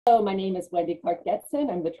Hello, my name is Wendy Clark-Getson.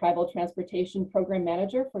 I'm the Tribal Transportation Program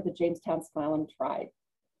Manager for the Jamestown Slalom Tribe.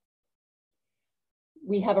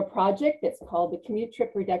 We have a project that's called the Commute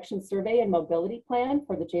Trip Reduction Survey and Mobility Plan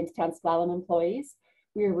for the Jamestown Slalom employees.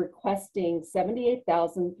 We are requesting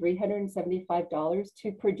 $78,375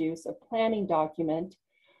 to produce a planning document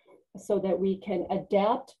so that we can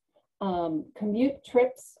adapt commute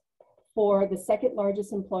trips for the second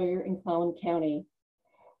largest employer in Clallam County.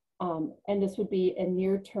 And this would be a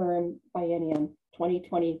near-term biennium,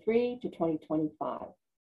 2023 to 2025.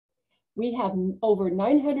 We have over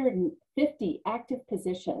 950 active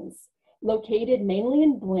positions located mainly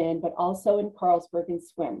in Blinn, but also in Carlsberg and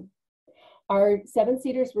Swim. Our Seven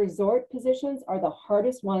Cedars Resort positions are the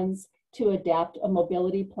hardest ones to adapt a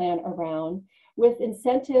mobility plan around. With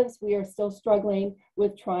incentives, we are still struggling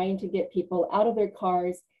with trying to get people out of their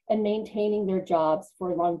cars and maintaining their jobs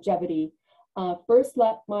for longevity. First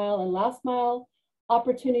mile and last mile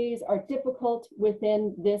opportunities are difficult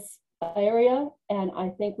within this area, and I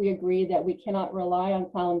think we agree that we cannot rely on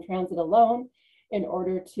Clallam Transit alone in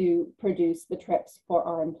order to produce the trips for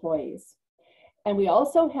our employees. And we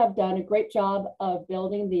also have done a great job of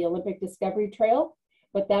building the Olympic Discovery Trail,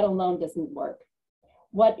 but that alone doesn't work.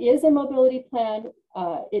 What is a mobility plan?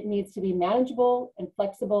 It needs to be manageable and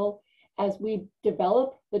flexible as we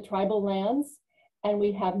develop the tribal lands. And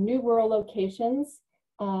we have new rural locations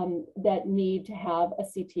that need to have a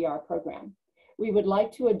CTR program. We would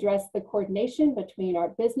like to address the coordination between our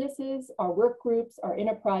businesses, our work groups, our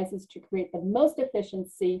enterprises to create the most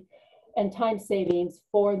efficiency and time savings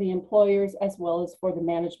for the employers as well as for the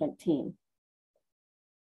management team.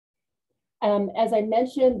 As I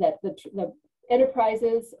mentioned, that the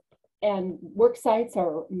enterprises and work sites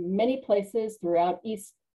are many places throughout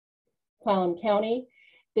East Clallam County.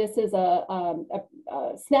 This is a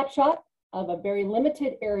snapshot of a very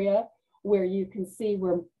limited area where you can see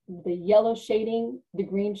where the yellow shading, the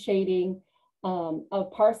green shading of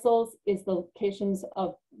parcels is the locations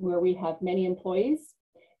of where we have many employees,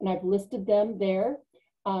 and I've listed them there.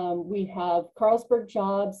 We have Carlsberg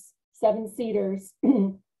Jobs, Seven Cedars,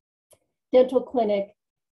 Dental Clinic,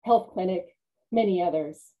 Health Clinic, many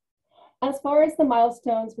others. As far as the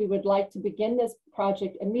milestones, we would like to begin this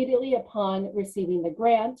project immediately upon receiving the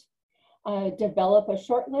grant, develop a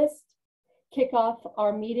short list, kick off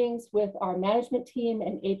our meetings with our management team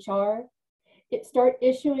and HR, start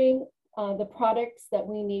issuing the products that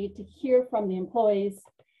we need to hear from the employees,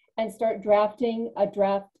 and start drafting a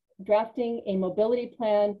mobility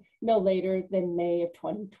plan no later than May of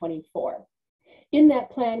 2024. In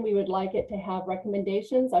that plan, we would like it to have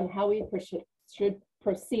recommendations on how we should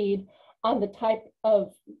proceed on the type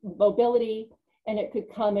of mobility, and it could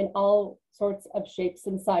come in all sorts of shapes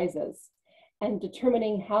and sizes, and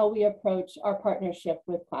determining how we approach our partnership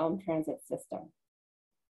with Clallam Transit System.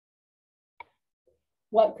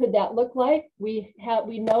 What could that look like? We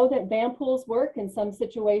know that van pools work in some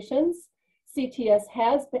situations. CTS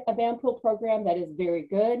has a van pool program that is very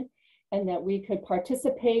good, and that we could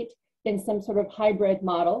participate in some sort of hybrid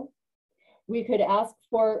model. We could ask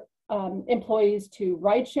for employees to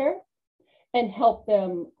ride share and help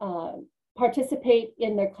them participate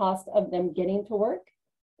in the cost of them getting to work.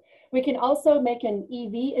 We can also make an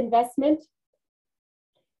EV investment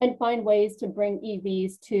and find ways to bring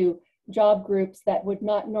EVs to job groups that would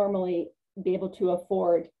not normally be able to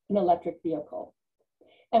afford an electric vehicle.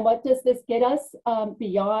 And what does this get us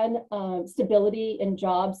beyond stability in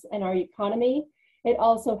jobs and our economy? It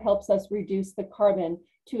also helps us reduce the carbon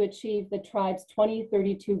to achieve the tribe's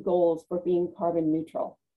 2032 goals for being carbon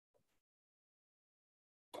neutral.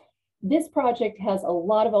 This project has a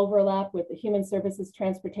lot of overlap with the Human Services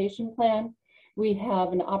Transportation Plan. We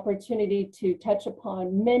have an opportunity to touch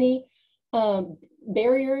upon many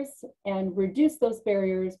barriers and reduce those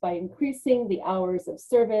barriers by increasing the hours of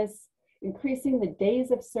service, increasing the days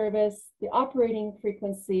of service, the operating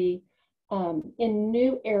frequency in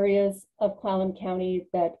new areas of Clallam County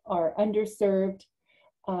that are underserved,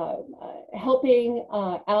 helping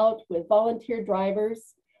out with volunteer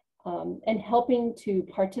drivers, and helping to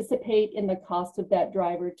participate in the cost of that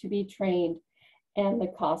driver to be trained and the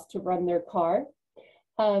cost to run their car.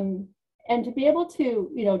 And to be able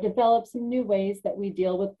to, develop some new ways that we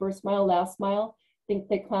deal with first mile, last mile. I think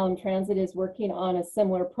that Clallam Transit is working on a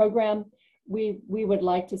similar program. We would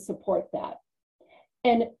like to support that.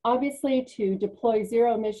 And obviously to deploy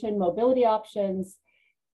zero emission mobility options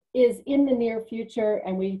is in the near future,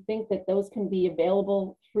 and we think that those can be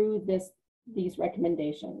available through these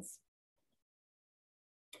recommendations.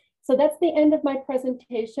 So that's the end of my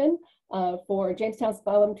presentation for Jamestown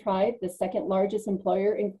Slalom Tribe, the second largest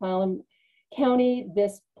employer in Clallam county,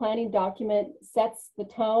 this planning document sets the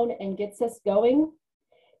tone and gets us going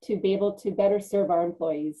to be able to better serve our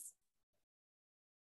employees.